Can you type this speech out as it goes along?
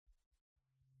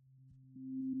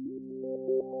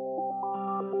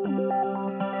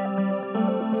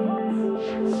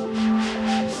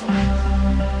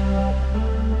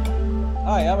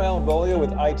Bolio with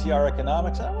ITR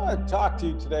Economics. I want to talk to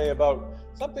you today about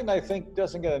something I think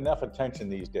doesn't get enough attention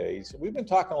these days. We've been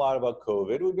talking a lot about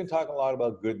COVID. We've been talking a lot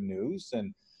about good news,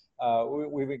 and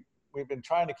we've been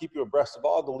trying to keep you abreast of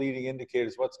all the leading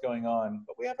indicators, what's going on,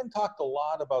 but we haven't talked a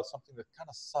lot about something that's kind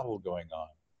of subtle going on.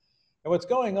 And what's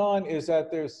going on is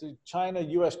that there's the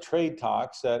China-US trade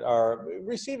talks that are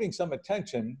receiving some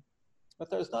attention, but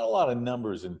there's not a lot of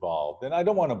numbers involved. And I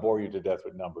don't want to bore you to death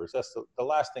with numbers. That's the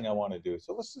last thing I want to do.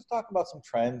 So let's just talk about some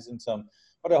trends and some,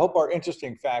 what I hope are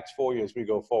interesting facts for you as we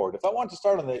go forward. If I want to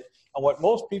start on what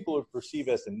most people would perceive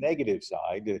as the negative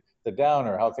side, the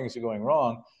downer, how things are going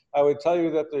wrong, I would tell you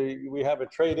that we have a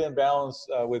trade imbalance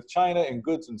with China in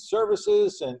goods and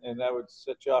services, and that would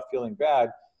set you off feeling bad.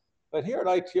 But here at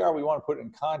ITR, we want to put it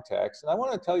in context. And I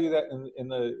want to tell you that in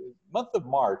the month of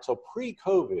March, so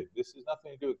pre-COVID, this has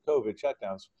nothing to do with COVID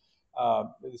shutdowns.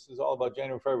 This is all about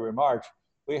January, February, March.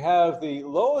 We have the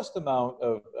lowest amount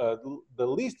of, the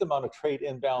least amount of trade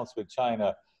imbalance with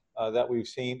China that we've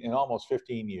seen in almost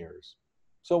 15 years.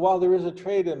 So while there is a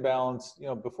trade imbalance,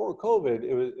 before COVID,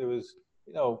 it was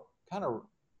kind of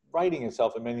writing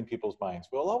itself in many people's minds.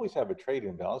 We'll always have a trade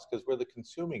imbalance because we're the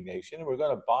consuming nation and we're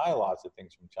going to buy lots of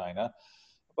things from China.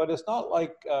 But it's not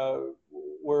like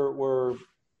we're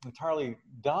entirely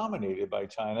dominated by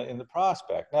China in the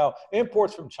prospect. Now,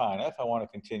 imports from China, if I want to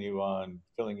continue on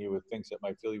filling you with things that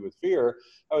might fill you with fear,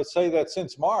 I would say that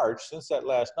since March, since that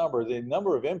last number, the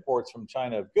number of imports from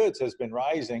China of goods has been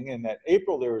rising. And that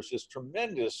April, there was this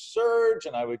tremendous surge,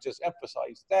 and I would just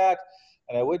emphasize that.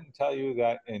 And I wouldn't tell you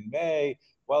that in May,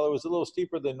 while it was a little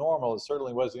steeper than normal, it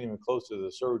certainly wasn't even close to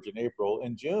the surge in April.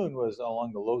 And June was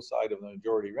along the low side of the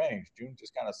majority range. June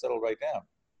just kind of settled right down.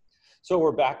 So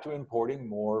we're back to importing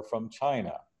more from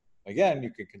China. Again,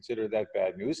 you could consider that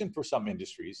bad news. And for some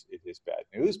industries, it is bad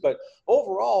news. But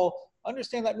overall,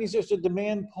 understand that means there's a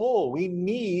demand pull. We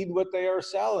need what they are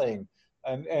selling.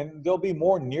 And there'll be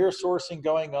more near sourcing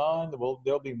going on.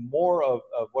 There'll be more of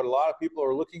what a lot of people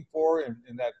are looking for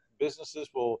in that businesses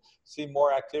will see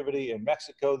more activity in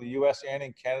Mexico, the US, and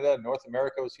in Canada. North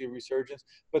America will see a resurgence.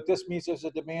 But this means there's a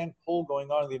demand pull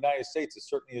going on in the United States. It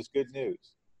certainly is good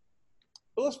news.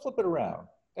 But let's flip it around.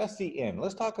 That's the in.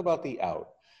 Let's talk about the out.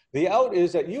 The out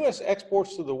is that US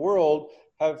exports to the world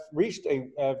have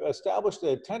established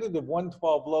a tentative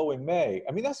 112 low in May.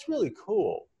 I mean, that's really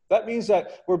cool. That means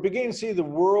that we're beginning to see the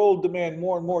world demand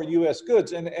more and more US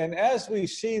goods. And as we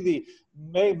see the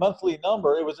May monthly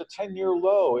number, it was a 10-year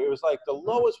low. It was like the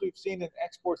lowest we've seen in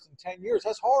exports in 10 years.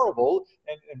 That's horrible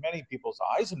in many people's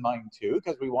eyes, and mine too,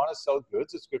 because we want to sell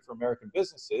goods. It's good for American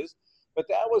businesses. But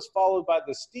that was followed by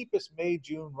the steepest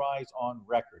May-June rise on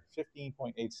record,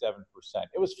 15.87%.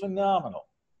 It was phenomenal.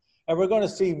 And we're going to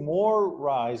see more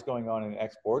rise going on in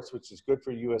exports, which is good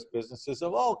for US businesses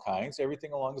of all kinds,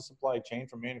 everything along the supply chain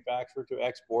from manufacturer to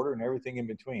exporter and everything in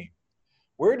between.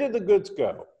 Where did the goods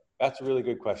go? That's a really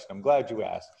good question. I'm glad you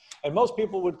asked. And most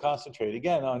people would concentrate,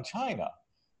 again, on China.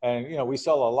 And, we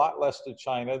sell a lot less to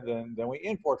China than we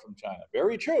import from China.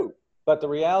 Very true. But the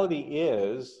reality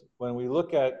is, when we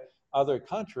look at other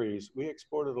countries, we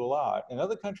exported a lot. And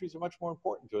other countries are much more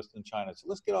important to us than China. So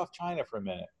let's get off China for a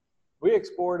minute. We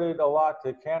exported a lot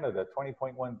to Canada,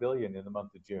 20.1 billion in the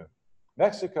month of June.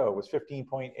 Mexico was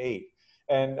 15.8,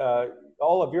 and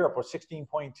all of Europe was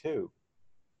 16.2.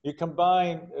 You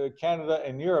combine Canada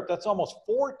and Europe, that's almost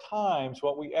 4 times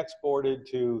what we exported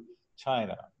to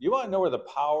China. You want to know where the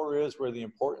power is, where the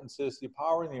importance is? The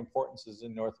power and the importance is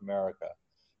in North America.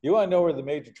 You want to know where the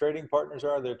major trading partners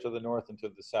are? They're to the north and to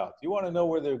the south. You want to know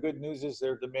where their good news is?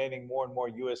 They're demanding more and more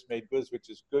US-made goods,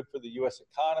 which is good for the US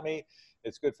economy.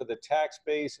 It's good for the tax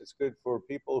base. It's good for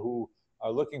people who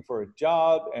are looking for a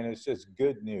job, and it's just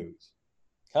good news.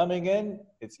 Coming in,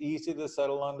 it's easy to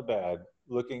settle on the bad.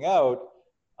 Looking out,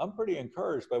 I'm pretty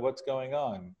encouraged by what's going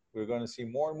on. We're going to see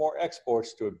more and more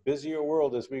exports to a busier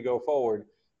world as we go forward,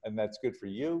 and that's good for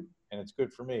you, and it's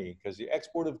good for me, because the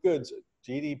export of goods,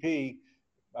 GDP,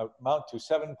 amount to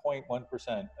 7.1%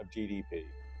 of GDP.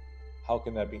 How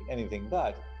can that be anything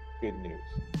but good news?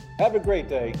 Have a great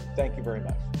day. Thank you very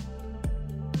much.